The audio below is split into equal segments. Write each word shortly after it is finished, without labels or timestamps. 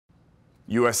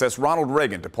USS Ronald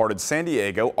Reagan departed San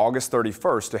Diego August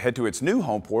 31st to head to its new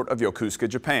home port of Yokosuka,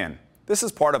 Japan. This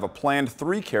is part of a planned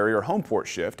 3-carrier homeport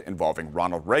shift involving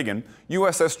Ronald Reagan,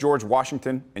 USS George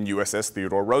Washington, and USS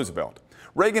Theodore Roosevelt.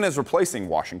 Reagan is replacing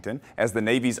Washington as the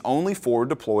Navy's only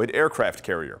forward-deployed aircraft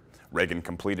carrier. Reagan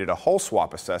completed a hull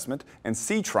swap assessment and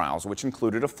sea trials, which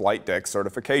included a flight deck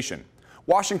certification.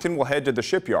 Washington will head to the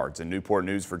shipyards in Newport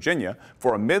News, Virginia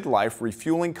for a mid-life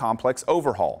refueling complex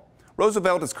overhaul.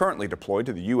 Roosevelt is currently deployed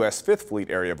to the U.S. Fifth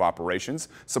Fleet area of operations,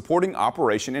 supporting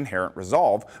Operation Inherent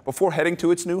Resolve before heading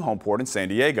to its new homeport in San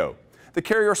Diego. The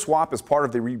carrier swap is part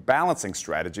of the rebalancing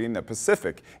strategy in the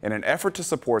Pacific in an effort to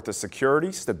support the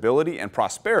security, stability, and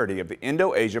prosperity of the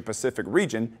Indo-Asia Pacific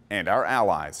region and our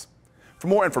allies. For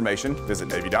more information, visit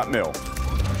Navy.mil.